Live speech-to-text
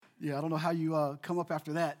Yeah, I don't know how you come up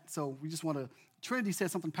after that. So we just want to. Trinity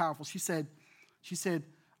said something powerful. She said,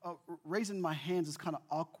 raising my hands is kind of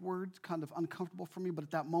awkward, kind of uncomfortable for me, but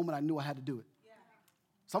at that moment I knew I had to do it. Yeah.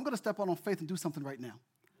 So I'm going to step out on faith and do something right now.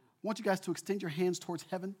 I want you guys to extend your hands towards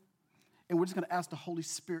heaven, and we're just going to ask the Holy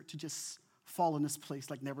Spirit to just fall in this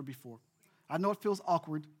place like never before. I know it feels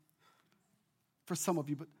awkward for some of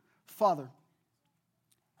you, but Father,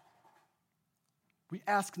 we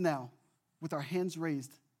ask now, with our hands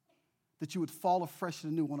raised, that you would fall afresh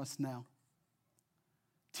and anew on us now.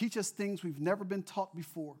 Teach us things we've never been taught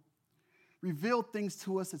before. Reveal things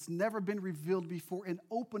to us that's never been revealed before, and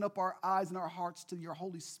open up our eyes and our hearts to your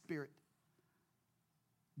Holy Spirit.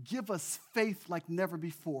 Give us faith like never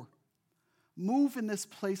before. Move in this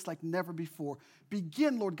place like never before.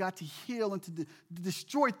 Begin, Lord God, to heal and to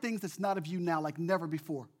destroy things that's not of you now like never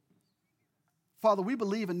before. Father, we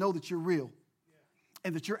believe and know that you're real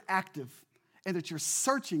and that you're active and that you're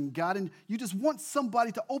searching, God, and you just want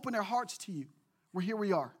somebody to open their hearts to you. Well, here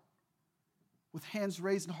we are with hands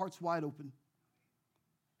raised and hearts wide open.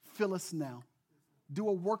 Fill us now. Do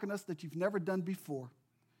a work in us that you've never done before.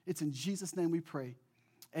 It's in Jesus' name we pray.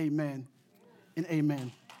 Amen and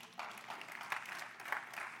amen.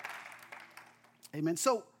 Amen.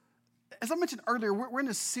 So, as I mentioned earlier, we're in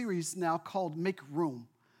a series now called Make Room.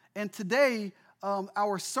 And today,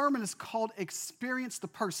 our sermon is called Experience the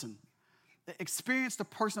Person. Experience the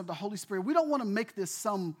person of the Holy Spirit. We don't want to make this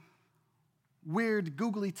some weird,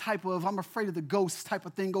 googly type of, I'm afraid of the ghosts type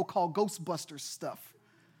of thing, go call Ghostbusters stuff.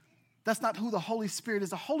 That's not who the Holy Spirit is.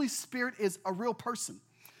 The Holy Spirit is a real person.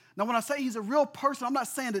 Now, when I say he's a real person, I'm not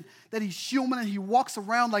saying that he's human and he walks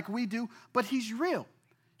around like we do, but he's real.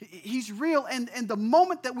 He's real, and the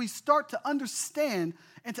moment that we start to understand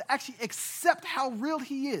and to actually accept how real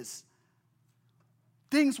he is,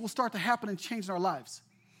 things will start to happen and change in our lives.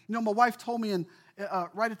 You know, my wife told me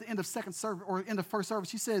right at the end of second service or end of first service,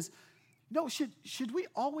 she says, you know, should we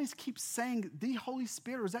always keep saying the Holy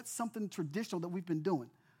Spirit, or is that something traditional that we've been doing?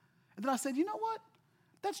 And then I said, you know what?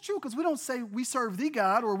 That's true, because we don't say we serve the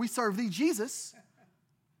God or we serve the Jesus.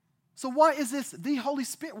 So why is this the Holy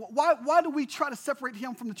Spirit? Why do we try to separate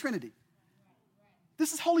him from the Trinity?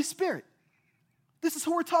 This is Holy Spirit. This is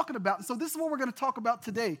who we're talking about. And so this is what we're going to talk about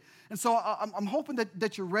today. And so I'm hoping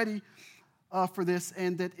that you're ready for this,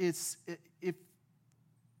 and that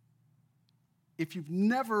if you've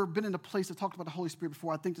never been in a place that talked about the Holy Spirit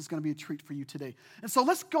before, I think this is going to be a treat for you today. And so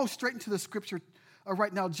let's go straight into the scripture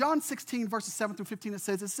right now. John 16, verses 7 through 15, it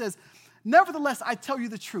says, nevertheless, I tell you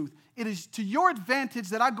the truth. It is to your advantage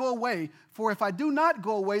that I go away, for if I do not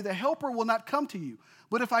go away, the Helper will not come to you.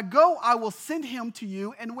 But if I go, I will send him to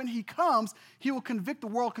you, and when he comes, he will convict the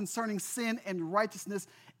world concerning sin and righteousness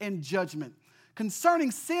and judgment.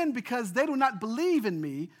 Concerning sin, because they do not believe in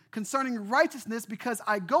me. Concerning righteousness, because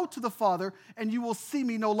I go to the Father, and you will see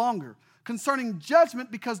me no longer. Concerning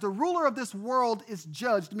judgment, because the ruler of this world is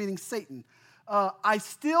judged, meaning Satan. I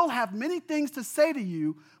still have many things to say to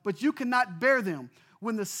you, but you cannot bear them.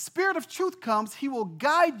 When the Spirit of truth comes, he will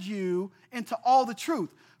guide you into all the truth.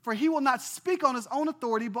 For he will not speak on his own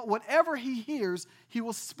authority, but whatever he hears, he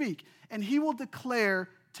will speak. And he will declare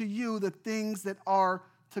to you the things that are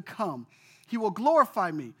to come. He will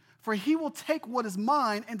glorify me, for he will take what is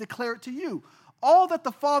mine and declare it to you. All that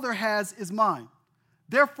the Father has is mine.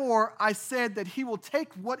 Therefore, I said that he will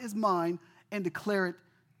take what is mine and declare it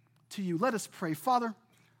to you. Let us pray. Father,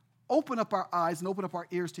 open up our eyes and open up our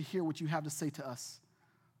ears to hear what you have to say to us.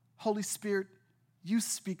 Holy Spirit, you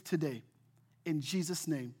speak today. In Jesus'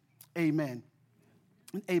 name, amen.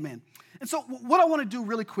 And amen. And so what I want to do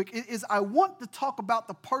really quick is I want to talk about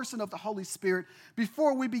the person of the Holy Spirit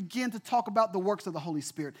before we begin to talk about the works of the Holy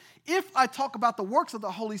Spirit. If I talk about the works of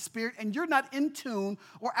the Holy Spirit and you're not in tune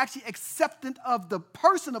or actually acceptant of the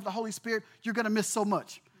person of the Holy Spirit, you're going to miss so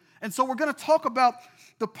much. And so we're going to talk about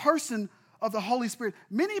the person of the Holy Spirit.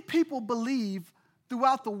 Many people believe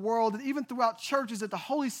throughout the world and even throughout churches that the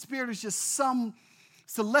Holy Spirit is just some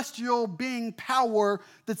celestial being power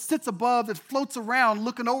that sits above, that floats around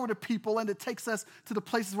looking over to people, and that takes us to the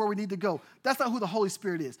places where we need to go. That's not who the Holy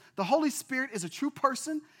Spirit is. The Holy Spirit is a true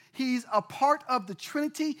person. He's a part of the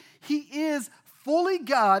Trinity. He is fully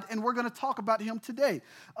God, and we're going to talk about him today.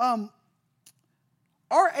 R.A.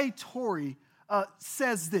 Torrey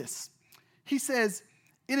says this. He says,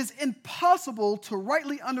 it is impossible to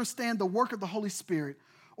rightly understand the work of the Holy Spirit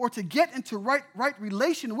or to get into right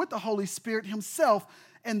relation with the Holy Spirit himself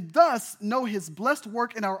and thus know his blessed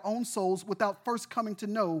work in our own souls without first coming to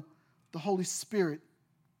know the Holy Spirit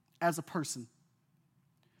as a person.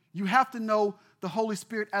 You have to know the Holy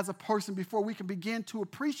Spirit as a person before we can begin to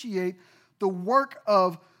appreciate the work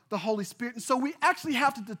of the Holy Spirit. And so we actually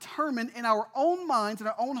have to determine in our own minds and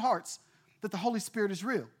our own hearts that the Holy Spirit is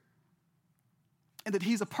real and that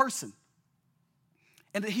he's a person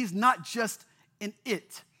and that he's not just an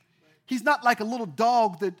it. He's not like a little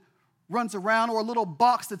dog that runs around or a little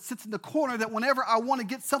box that sits in the corner that whenever I want to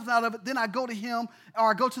get something out of it, then I go to him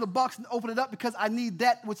or I go to the box and open it up because I need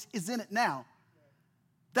that which is in it now.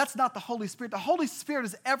 That's not the Holy Spirit. The Holy Spirit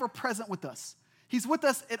is ever present with us. He's with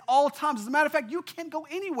us at all times. As a matter of fact, you can't go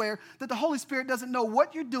anywhere that the Holy Spirit doesn't know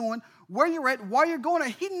what you're doing, where you're at, why you're going.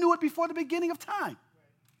 He knew it before the beginning of time.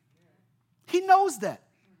 He knows that.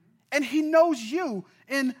 And he knows you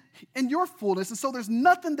in your fullness. And so there's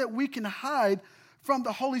nothing that we can hide from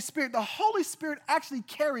the Holy Spirit. The Holy Spirit actually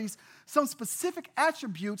carries some specific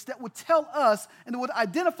attributes that would tell us and would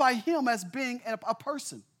identify him as being a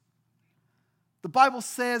person. The Bible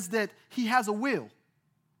says that he has a will.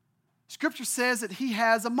 Scripture says that he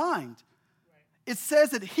has a mind. It says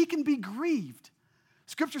that he can be grieved.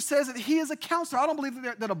 Scripture says that he is a counselor. I don't believe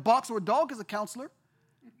that a box or a dog is a counselor.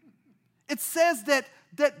 It says that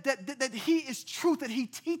he is truth, that he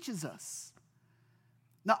teaches us.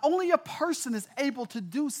 Now, only a person is able to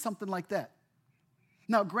do something like that.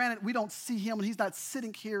 Now, granted, we don't see him, and he's not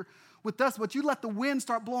sitting here with us, but you let the wind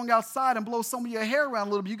start blowing outside and blow some of your hair around a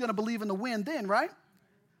little bit, you're going to believe in the wind then, right?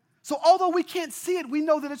 So although we can't see it, we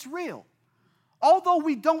know that it's real. Although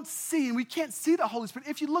we don't see and we can't see the Holy Spirit,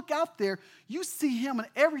 if you look out there, you see him in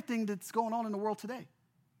everything that's going on in the world today.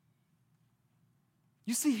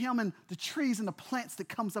 You see him in the trees and the plants that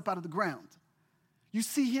comes up out of the ground. You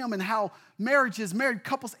see him in how married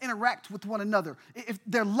couples interact with one another. If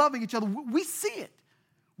they're loving each other, we see it.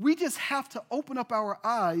 We just have to open up our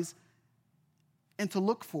eyes and to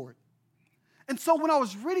look for it. And so when I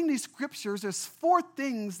was reading these scriptures, there's 4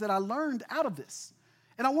 things that I learned out of this.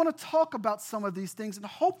 And I want to talk about some of these things. And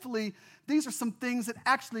hopefully these are some things that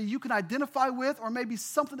actually you can identify with, or maybe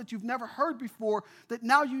something that you've never heard before that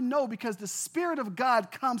now you know, because the Spirit of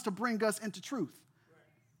God comes to bring us into truth.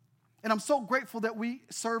 And I'm so grateful that we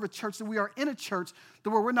serve a church, that we are in a church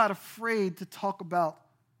where we're not afraid to talk about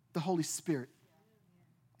the Holy Spirit.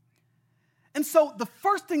 And so the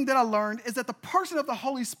first thing that I learned is that the person of the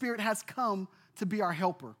Holy Spirit has come to be our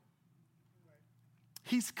helper.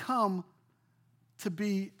 He's come to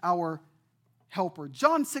be our helper.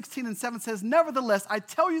 John 16:7 says, "Nevertheless, I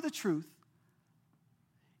tell you the truth.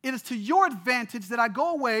 It is to your advantage that I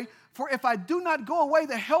go away, for if I do not go away,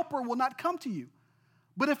 the helper will not come to you.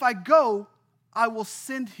 But if I go, I will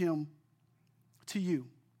send him to you."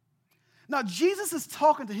 Now, Jesus is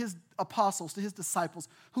talking to his apostles, to his disciples,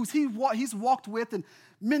 he's walked with and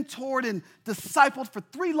mentored and discipled for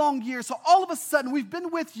 3 long years. So all of a sudden, we've been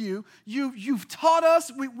with you. You've taught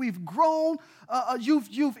us. We've grown.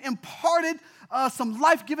 You've imparted some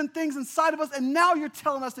life-giving things inside of us, and now you're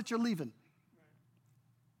telling us that you're leaving.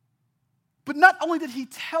 But not only did he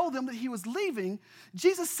tell them that he was leaving,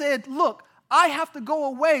 Jesus said, look, I have to go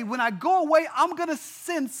away. When I go away, I'm going to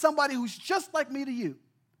send somebody who's just like me to you,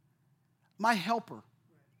 my helper.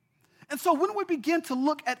 And so when we begin to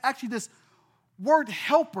look at actually this word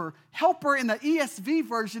helper in the ESV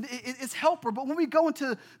version is helper, but when we go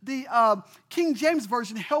into the King James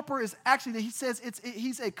version, helper is actually, he says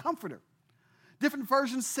he's a comforter. Different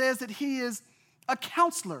versions says that he is a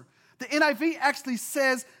counselor. The NIV actually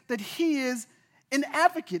says that he is an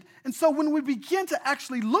advocate. And so when we begin to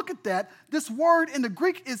actually look at that, this word in the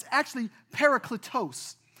Greek is actually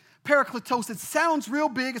parakletos. Parakletos, it sounds real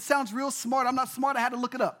big, it sounds real smart. I'm not smart, I had to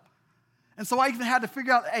look it up. And so I even had to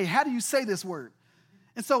figure out, hey, how do you say this word?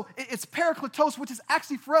 And so it's parakletos, which is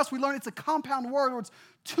actually for us, we learn it's a compound word, or it's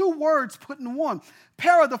 2 words put in one.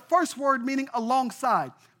 Para, the first word meaning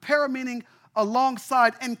alongside. Para meaning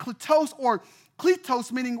alongside, and kletos or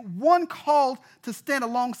kletos meaning one called to stand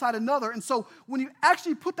alongside another. And so when you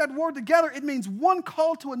actually put that word together, it means one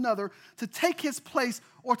called to another to take his place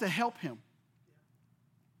or to help him.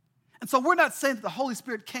 And so we're not saying that the Holy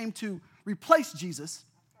Spirit came to replace Jesus,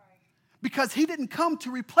 because he didn't come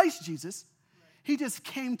to replace Jesus. He just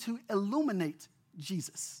came to illuminate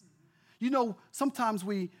Jesus. You know, sometimes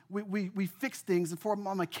we fix things, and for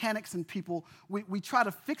my mechanics and people, we try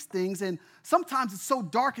to fix things, and sometimes it's so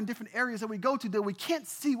dark in different areas that we go to that we can't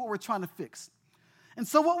see what we're trying to fix. And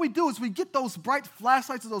so what we do is we get those bright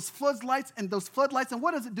flashlights or those floodlights, and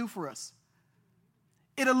what does it do for us?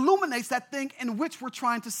 It illuminates that thing in which we're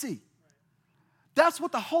trying to see. That's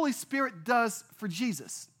what the Holy Spirit does for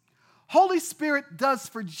Jesus. Holy Spirit does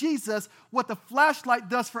for Jesus what the flashlight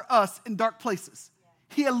does for us in dark places.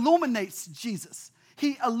 He illuminates Jesus.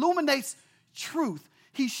 He illuminates truth.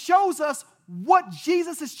 He shows us what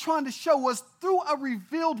Jesus is trying to show us through a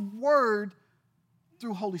revealed word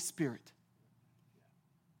through Holy Spirit.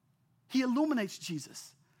 He illuminates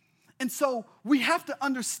Jesus. And so we have to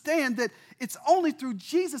understand that it's only through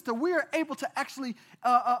Jesus that we are able to actually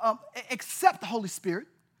accept the Holy Spirit.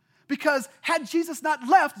 Because had Jesus not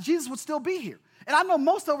left, Jesus would still be here. And I know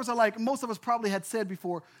most of us probably had said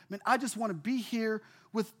before, man, I just want to be here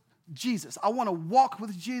with Jesus. I want to walk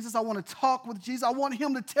with Jesus. I want to talk with Jesus. I want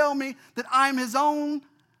him to tell me that I'm his own.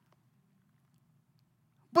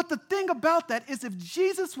 But the thing about that is if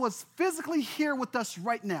Jesus was physically here with us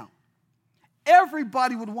right now,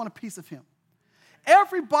 everybody would want a piece of him.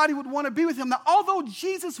 Everybody would want to be with him. Now, although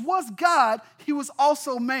Jesus was God, he was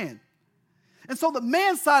also man. And so the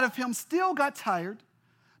man side of him still got tired.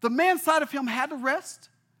 The man side of him had to rest.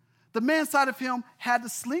 The man side of him had to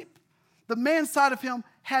sleep. The man side of him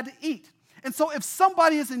had to eat. And so if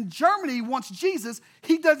somebody is in Germany wants Jesus,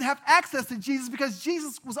 he doesn't have access to Jesus because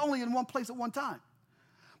Jesus was only in one place at one time.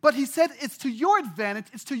 But he said, it's to your advantage,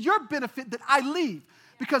 it's to your benefit that I leave.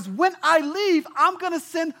 Because when I leave, I'm going to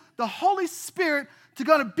send the Holy Spirit to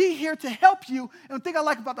going to be here to help you. And the thing I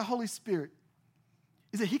like about the Holy Spirit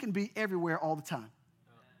is that he can be everywhere all the time.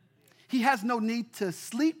 He has no need to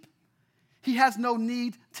sleep. He has no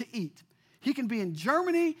need to eat. He can be in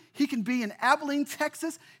Germany. He can be in Abilene,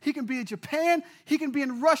 Texas. He can be in Japan. He can be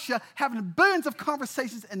in Russia having billions of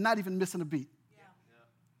conversations and not even missing a beat. Yeah.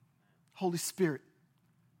 Holy Spirit.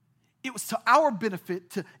 It was to our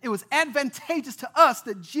benefit. It was advantageous to us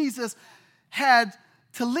that Jesus had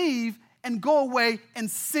to leave and go away and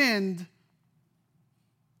send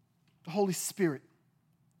the Holy Spirit.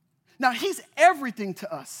 Now, he's everything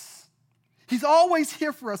to us. He's always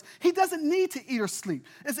here for us. He doesn't need to eat or sleep.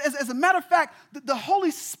 As a matter of fact, the Holy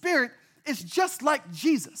Spirit is just like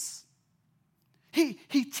Jesus. He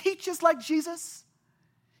teaches like Jesus.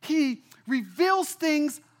 He reveals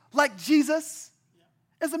things like Jesus.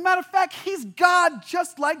 As a matter of fact, he's God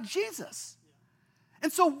just like Jesus.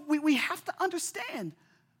 And so we have to understand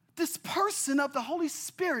this person of the Holy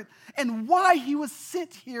Spirit and why he was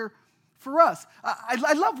sent here for us.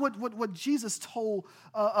 I love what Jesus told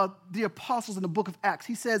the apostles in the book of Acts.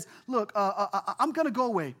 He says, look, I'm going to go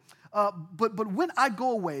away. But when I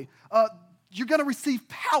go away, you're going to receive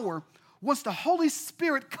power once the Holy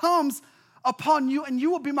Spirit comes upon you, and you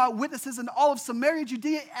will be my witnesses in all of Samaria,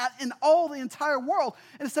 Judea, in all the entire world.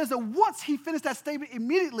 And it says that once he finished that statement,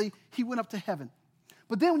 immediately he went up to heaven.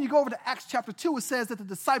 But then when you go over to Acts chapter 2, it says that the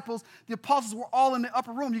disciples, the apostles, were all in the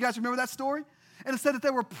upper room. You guys remember that story? And it said that they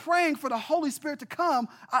were praying for the Holy Spirit to come.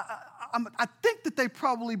 I think that they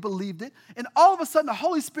probably believed it. And all of a sudden, the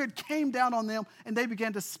Holy Spirit came down on them, and they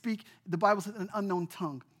began to speak, the Bible says, in an unknown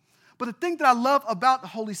tongue. But the thing that I love about the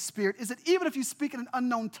Holy Spirit is that even if you speak in an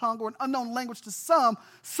unknown tongue or an unknown language to some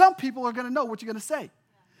people are going to know what you're going to say.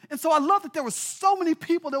 And so I love that there were so many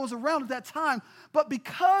people that was around at that time, but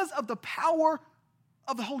because of the power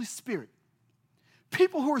of the Holy Spirit,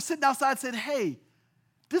 people who were sitting outside said, hey,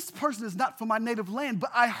 this person is not from my native land, but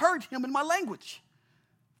I heard him in my language.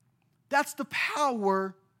 That's the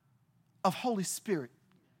power of Holy Spirit,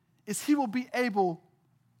 is he will be able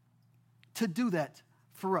to do that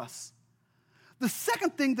for us. The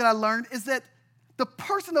second thing that I learned is that the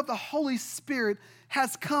person of the Holy Spirit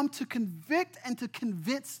has come to convict and to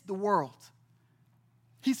convince the world.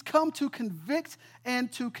 He's come to convict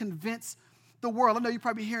and to convince the world. I know you're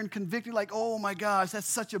probably hearing convicted like, oh my gosh, that's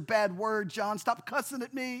such a bad word, John. Stop cussing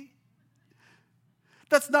at me.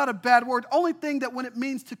 That's not a bad word. Only thing that when it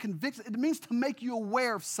means to convict, it means to make you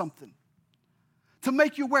aware of something. To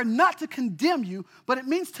make you aware, not to condemn you, but it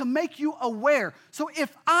means to make you aware. So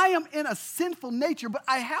if I am in a sinful nature, but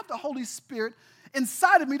I have the Holy Spirit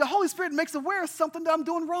inside of me, the Holy Spirit makes aware of something that I'm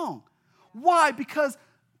doing wrong. Why? Because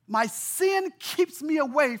my sin keeps me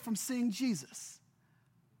away from seeing Jesus.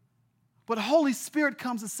 But the Holy Spirit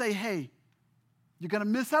comes and say, hey, you're going to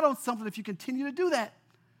miss out on something if you continue to do that.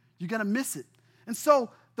 You're going to miss it. And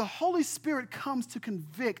so the Holy Spirit comes to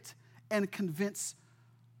convict and convince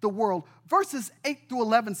the world. Verses 8 through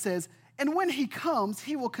 11 says, and when he comes,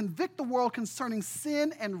 he will convict the world concerning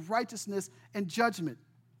sin and righteousness and judgment.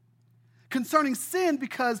 Concerning sin,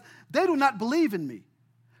 because they do not believe in me.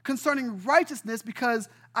 Concerning righteousness, because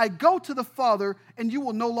I go to the Father and you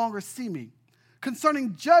will no longer see me.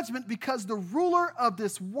 Concerning judgment, because the ruler of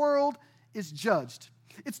this world is judged.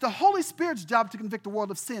 It's the Holy Spirit's job to convict the world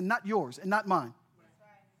of sin, not yours and not mine.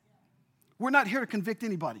 We're not here to convict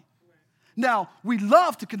anybody. Now, we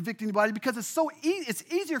love to convict anybody because it's so it's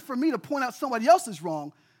easier for me to point out somebody else's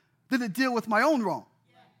wrong than to deal with my own wrong.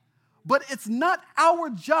 But it's not our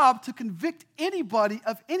job to convict anybody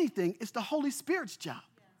of anything. It's the Holy Spirit's job.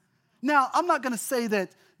 Now, I'm not going to say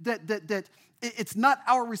that It's not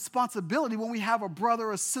our responsibility when we have a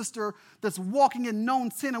brother or sister that's walking in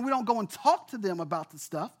known sin and we don't go and talk to them about the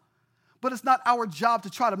stuff. But it's not our job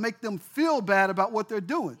to try to make them feel bad about what they're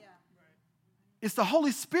doing. Yeah. It's the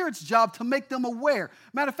Holy Spirit's job to make them aware.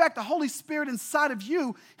 Matter of fact, the Holy Spirit inside of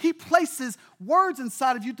you, he places words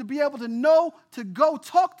inside of you to be able to know to go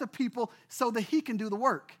talk to people so that he can do the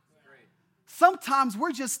work. Great. Sometimes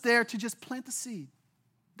we're just there to just plant the seed.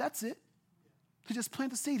 That's it. To just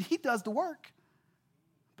plant the seed. He does the work.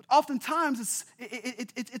 But oftentimes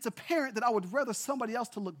it's apparent that I would rather somebody else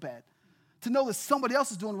to look bad, to know that somebody else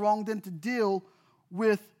is doing wrong than to deal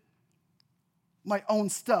with my own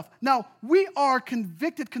stuff. Now, we are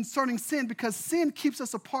convicted concerning sin because sin keeps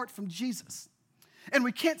us apart from Jesus. And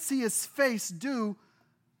we can't see his face due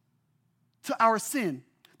to our sin.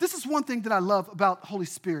 This is one thing that I love about Holy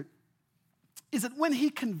Spirit, is that when he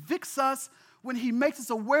convicts us, when he makes us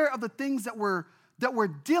aware of the things that we're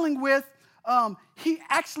dealing with, he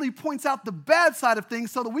actually points out the bad side of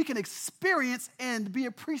things so that we can experience and be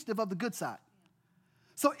appreciative of the good side.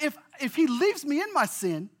 So if he leaves me in my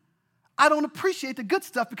sin, I don't appreciate the good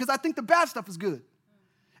stuff because I think the bad stuff is good.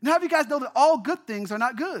 And how do you guys know that all good things are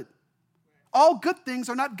not good? All good things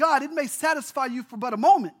are not God. It may satisfy you for but a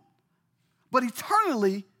moment, but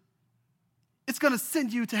eternally, it's going to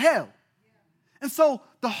send you to hell. And so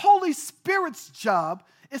the Holy Spirit's job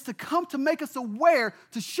is to come to make us aware,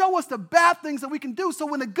 to show us the bad things that we can do, so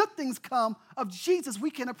when the good things come of Jesus,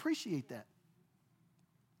 we can appreciate that.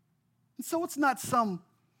 And so it's not some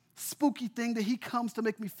spooky thing that he comes to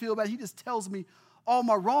make me feel bad. He just tells me all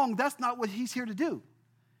my wrong. That's not what he's here to do.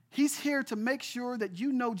 He's here to make sure that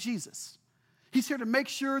you know Jesus. He's here to make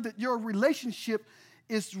sure that your relationship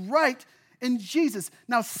is right in Jesus.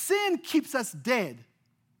 Now, sin keeps us dead.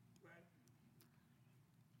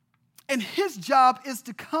 And his job is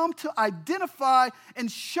to come to identify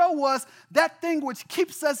and show us that thing which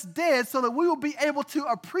keeps us dead so that we will be able to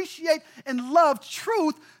appreciate and love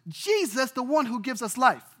truth, Jesus, the one who gives us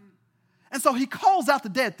life. And so he calls out the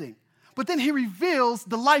dead thing, but then he reveals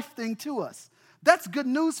the life thing to us. That's good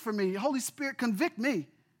news for me. Holy Spirit, convict me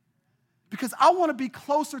because I want to be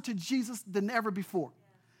closer to Jesus than ever before.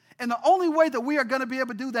 And the only way that we are going to be able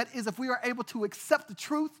to do that is if we are able to accept the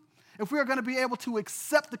truth, if we are going to be able to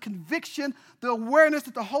accept the conviction, the awareness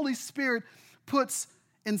that the Holy Spirit puts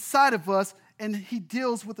inside of us, and he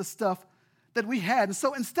deals with the stuff that we had. And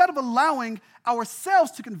so instead of allowing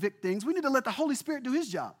ourselves to convict things, we need to let the Holy Spirit do his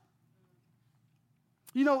job.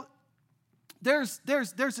 You know, there's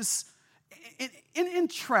this, in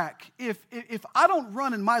track, if I don't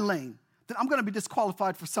run in my lane, then I'm going to be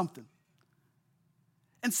disqualified for something.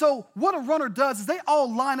 And so what a runner does is they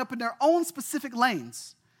all line up in their own specific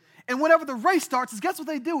lanes. And whenever the race starts, guess what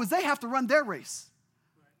they do is they have to run their race.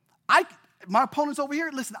 My opponent's over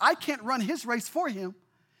here. Listen, I can't run his race for him.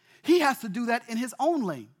 He has to do that in his own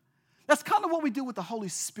lane. That's kind of what we do with the Holy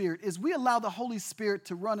Spirit, is we allow the Holy Spirit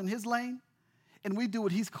to run in his lane, and we do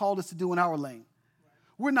what he's called us to do in our lane.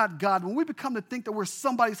 We're not God. When we become to think that we're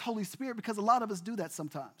somebody's Holy Spirit, because a lot of us do that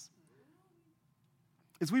sometimes,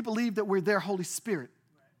 is we believe that we're their Holy Spirit.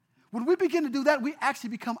 When we begin to do that, we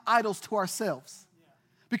actually become idols to ourselves.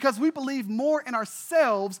 Because we believe more in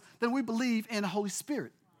ourselves than we believe in the Holy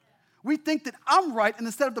Spirit. We think that I'm right, and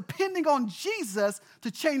instead of depending on Jesus to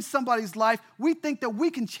change somebody's life, we think that we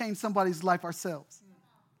can change somebody's life ourselves.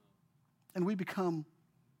 And we become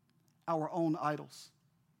our own idols.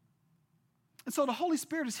 And so the Holy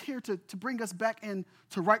Spirit is here to bring us back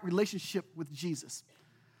into right relationship with Jesus.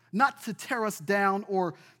 Not to tear us down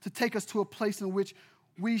or to take us to a place in which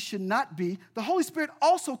we should not be. The Holy Spirit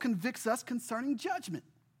also convicts us concerning judgment.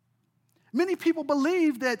 Many people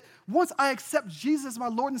believe that once I accept Jesus as my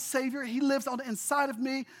Lord and Savior, he lives on the inside of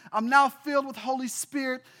me. I'm now filled with Holy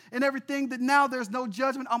Spirit and everything, that now there's no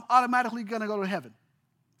judgment. I'm automatically going to go to heaven.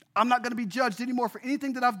 I'm not going to be judged anymore for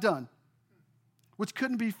anything that I've done, which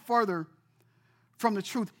couldn't be further from the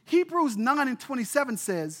truth. Hebrews 9:27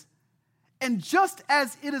 says, and just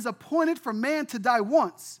as it is appointed for man to die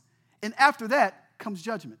once, and after that comes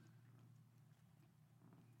judgment.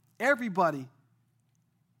 Everybody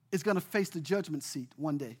is going to face the judgment seat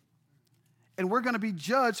one day. And we're going to be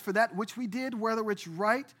judged for that which we did, whether it's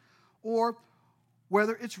right or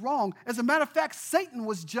whether it's wrong. As a matter of fact, Satan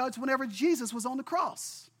was judged whenever Jesus was on the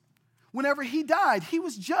cross. Whenever he died, he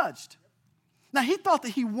was judged. Now, he thought that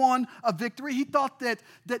he won a victory. He thought that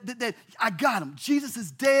I got him. Jesus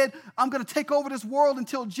is dead. I'm going to take over this world,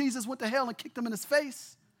 until Jesus went to hell and kicked him in his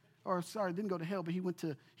face. Or, sorry, didn't go to hell, but he went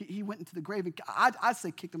into the grave. And I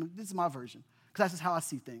say kicked him. This is my version, because that's just how I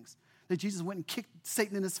see things. That Jesus went and kicked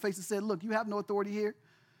Satan in his face and said, look, you have no authority here.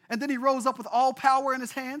 And then he rose up with all power in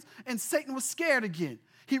his hands, and Satan was scared again.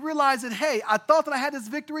 He realized that, hey, I thought that I had this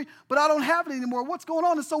victory, but I don't have it anymore. What's going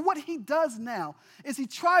on? And so what he does now is he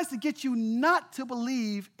tries to get you not to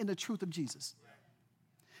believe in the truth of Jesus.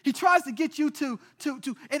 He tries to get you to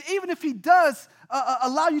and even if he does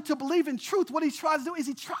allow you to believe in truth, what he tries to do is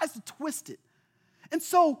he tries to twist it. And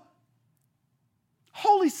so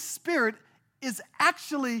Holy Spirit is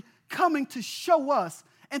actually coming to show us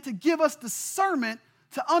and to give us discernment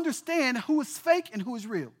to understand who is fake and who is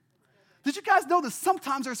real. Did you guys know that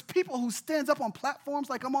sometimes there's people who stands up on platforms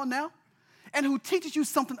like I'm on now and who teaches you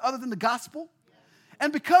something other than the gospel?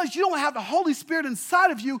 And because you don't have the Holy Spirit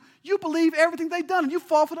inside of you, you believe everything they've done and you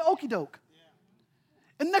fall for the okie doke.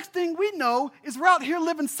 And next thing we know is we're out here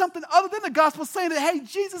living something other than the gospel, saying that, hey,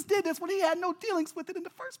 Jesus did this when he had no dealings with it in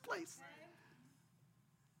the first place.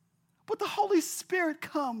 But the Holy Spirit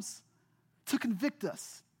comes to convict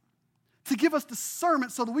us, to give us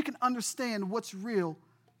discernment so that we can understand what's real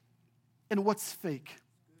and what's fake.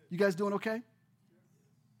 You guys doing okay?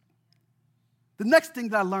 The next thing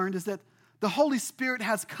that I learned is that the Holy Spirit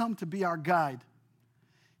has come to be our guide.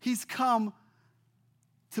 He's come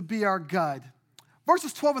to be our guide.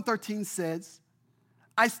 Verses 12 and 13 says,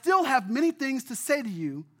 I still have many things to say to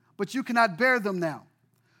you, but you cannot bear them now.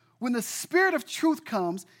 When the Spirit of truth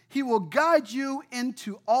comes, he will guide you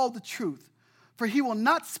into all the truth. For he will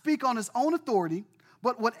not speak on his own authority,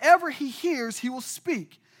 but whatever he hears, he will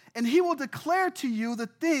speak. And he will declare to you the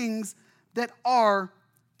things that are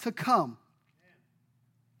to come.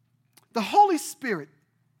 The Holy Spirit,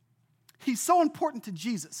 he's so important to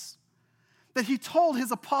Jesus that he told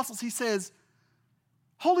his apostles, he says,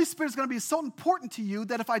 Holy Spirit is going to be so important to you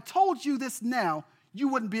that if I told you this now, you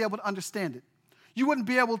wouldn't be able to understand it. You wouldn't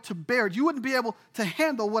be able to bear it. You wouldn't be able to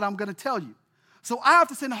handle what I'm going to tell you. So I have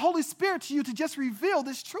to send the Holy Spirit to you to just reveal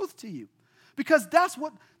this truth to you. Because that's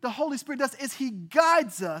what the Holy Spirit does, is he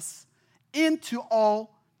guides us into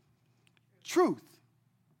all truth.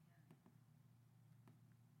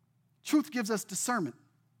 Truth gives us discernment.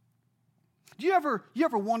 Do you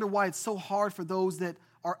ever wonder why it's so hard for those that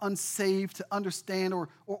are unsaved to understand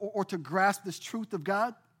or to grasp this truth of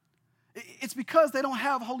God? It's because they don't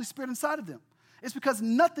have Holy Spirit inside of them. It's because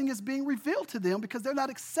nothing is being revealed to them because they're not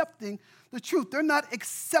accepting the truth. They're not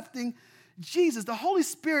accepting Jesus. The Holy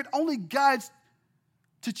Spirit only guides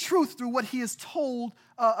to truth through what he is told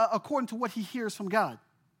according to what he hears from God.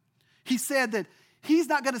 He said that he's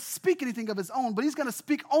not going to speak anything of his own, but he's going to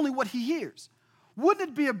speak only what he hears. Wouldn't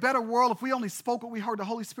it be a better world if we only spoke what we heard the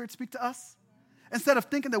Holy Spirit speak to us? Instead of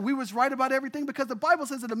thinking that we was right about everything, because the Bible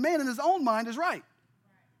says that a man in his own mind is right.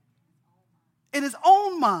 In his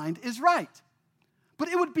own mind is right. But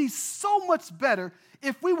it would be so much better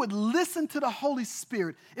if we would listen to the Holy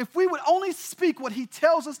Spirit, if we would only speak what he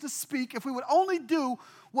tells us to speak, if we would only do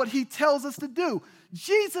what he tells us to do.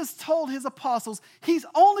 Jesus told his apostles, he's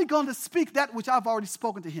only going to speak that which I've already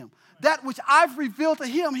spoken to him. That which I've revealed to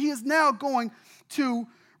him, he is now going to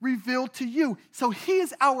reveal to you. So he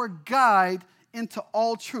is our guide into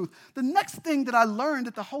all truth. The next thing that I learned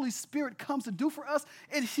that the Holy Spirit comes to do for us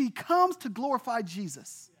is he comes to glorify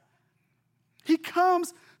Jesus. He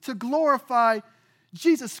comes to glorify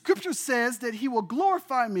Jesus. Scripture says that he will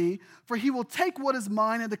glorify me, for he will take what is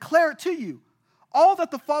mine and declare it to you. All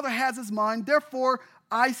that the Father has is mine. Therefore,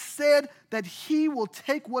 I said that he will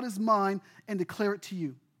take what is mine and declare it to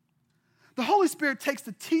you. The Holy Spirit takes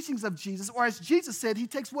the teachings of Jesus, or as Jesus said, he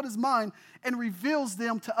takes what is mine and reveals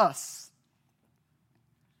them to us.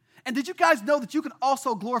 And did you guys know that you can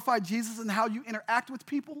also glorify Jesus in how you interact with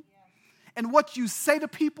people and what you say to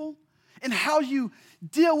people? And how you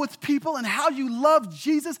deal with people and how you love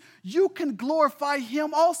Jesus, you can glorify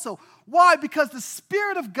him also. Why? Because the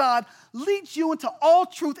Spirit of God leads you into all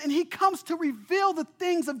truth and he comes to reveal the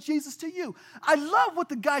things of Jesus to you. I love what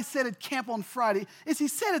the guy said at camp on Friday. He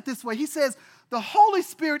said it this way. He says, the Holy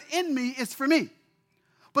Spirit in me is for me,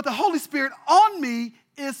 but the Holy Spirit on me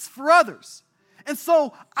is for others. And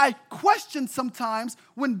so I question sometimes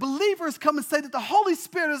when believers come and say that the Holy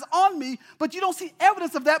Spirit is on me, but you don't see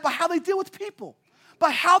evidence of that by how they deal with people, by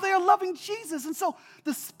how they are loving Jesus. And so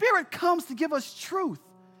the Spirit comes to give us truth.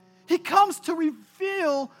 He comes to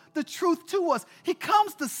reveal the truth to us. He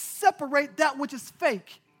comes to separate that which is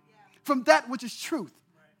fake from that which is truth.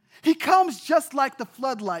 He comes just like the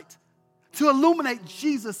floodlight to illuminate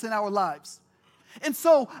Jesus in our lives. And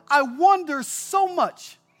so I wonder so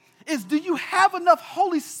much, is do you have enough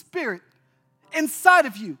Holy Spirit inside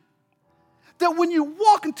of you that when you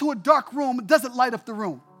walk into a dark room, it doesn't light up the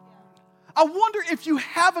room? I wonder if you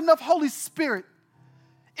have enough Holy Spirit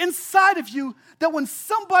inside of you that when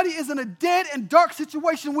somebody is in a dead and dark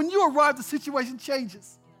situation, when you arrive, the situation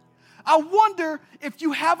changes. I wonder if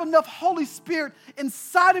you have enough Holy Spirit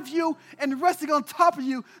inside of you and resting on top of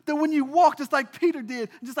you that when you walk, just like Peter did,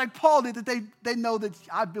 just like Paul did, that they know that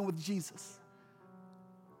I've been with Jesus.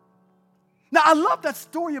 Now, I love that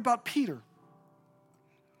story about Peter.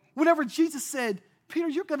 Whenever Jesus said, Peter,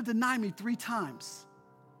 you're going to deny me 3 times.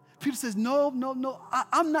 Peter says, no,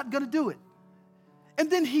 I'm not going to do it. And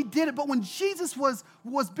then he did it. But when Jesus was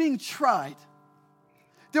being tried,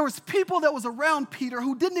 there was people that was around Peter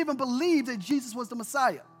who didn't even believe that Jesus was the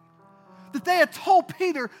Messiah. That they had told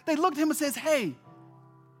Peter, they looked at him and says, hey,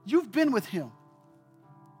 you've been with him.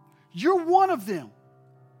 You're one of them.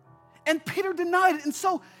 And Peter denied it. And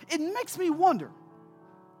so it makes me wonder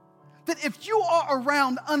that if you are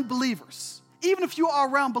around unbelievers, even if you are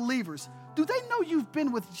around believers, do they know you've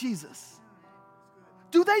been with Jesus?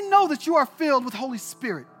 Do they know that you are filled with Holy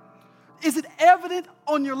Spirit? Is it evident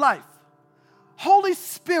on your life? Holy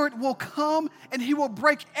Spirit will come and he will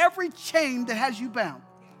break every chain that has you bound.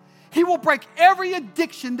 He will break every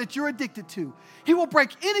addiction that you're addicted to. He will break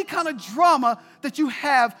any kind of drama that you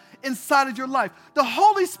have inside of your life. The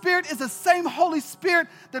Holy Spirit is the same Holy Spirit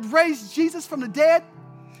that raised Jesus from the dead.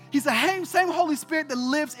 He's the same Holy Spirit that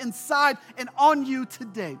lives inside and on you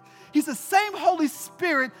today. He's the same Holy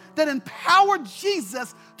Spirit that empowered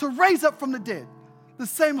Jesus to raise up from the dead. The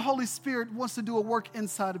same Holy Spirit wants to do a work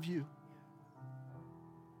inside of you.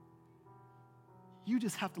 You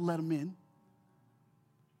just have to let him in.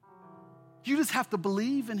 You just have to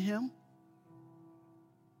believe in him.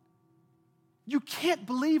 You can't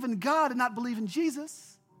believe in God and not believe in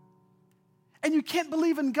Jesus. And you can't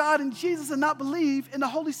believe in God and Jesus and not believe in the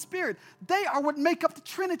Holy Spirit. They are what make up the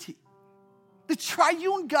Trinity. The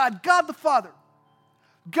triune God, God the Father,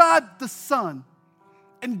 God the Son,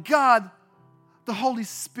 and God the Holy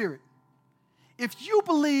Spirit. If you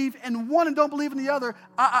believe in one and don't believe in the other,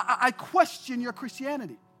 I question your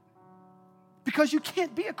Christianity. Because you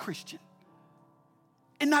can't be a Christian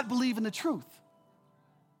and not believe in the truth.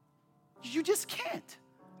 You just can't.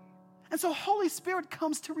 And so Holy Spirit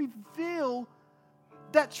comes to reveal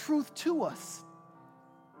that truth to us.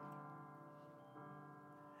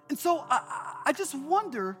 And so I just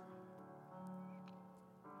wonder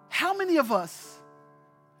how many of us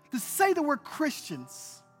that say that we're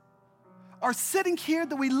Christians are sitting here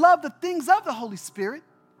that we love the things of the Holy Spirit.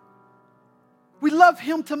 We love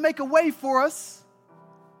him to make a way for us.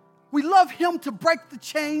 We love him to break the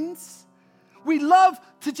chains. We love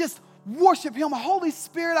to just worship him. Holy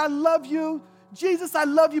Spirit, I love you. Jesus, I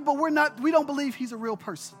love you, but we don't believe he's a real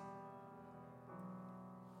person.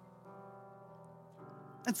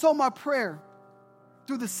 And so my prayer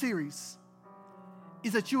through this series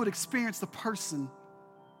is that you would experience the person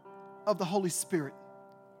of the Holy Spirit.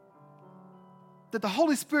 That the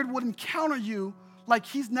Holy Spirit would encounter you like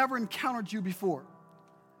he's never encountered you before.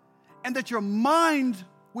 And that your mind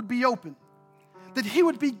would be open. That he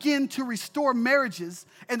would begin to restore marriages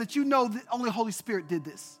and that you know that only the Holy Spirit did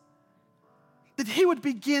this. That he would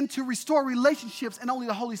begin to restore relationships and only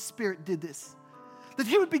the Holy Spirit did this. That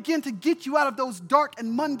he would begin to get you out of those dark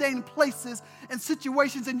and mundane places and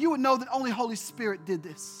situations and you would know that only Holy Spirit did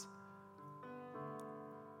this.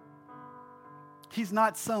 He's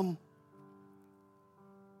not some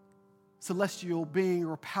celestial being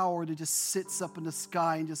or power that just sits up in the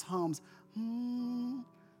sky and just hums.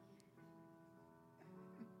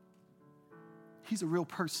 He's a real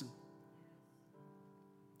person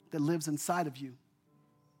that lives inside of you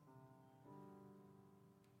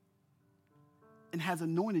and has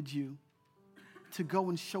anointed you to go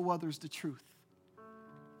and show others the truth.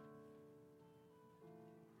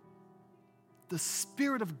 The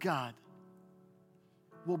Spirit of God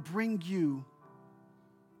will bring you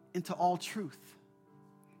into all truth.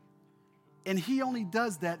 And he only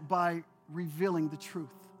does that by revealing the truth.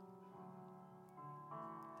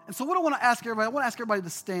 And so what I want to ask everybody to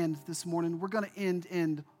stand this morning. We're going to end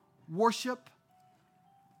in worship.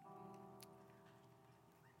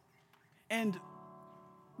 And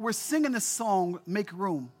we're singing this song, Make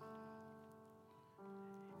Room.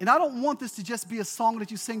 And I don't want this to just be a song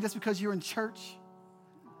that you sing just because you're in church.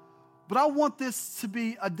 But I want this to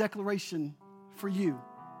be a declaration for you.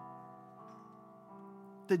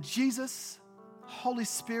 That Jesus, Holy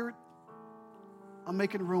Spirit, I'm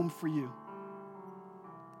making room for you.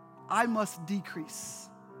 I must decrease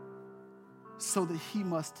so that he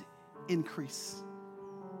must increase.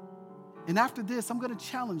 And after this, I'm going to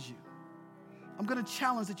challenge you. I'm going to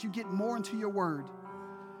challenge that you get more into your word,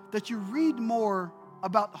 that you read more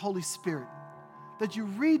about the Holy Spirit, that you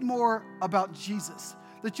read more about Jesus,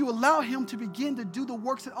 that you allow him to begin to do the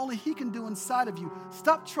works that only he can do inside of you.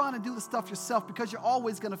 Stop trying to do the stuff yourself because you're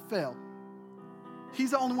always going to fail.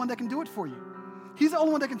 He's the only one that can do it for you. He's the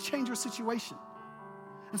only one that can change your situation.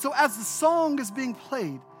 And so as the song is being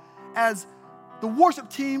played, as the worship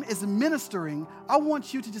team is ministering, I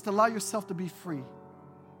want you to just allow yourself to be free.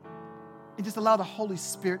 And just allow the Holy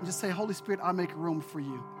Spirit, and just say, Holy Spirit, I make room for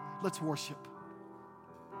you. Let's worship.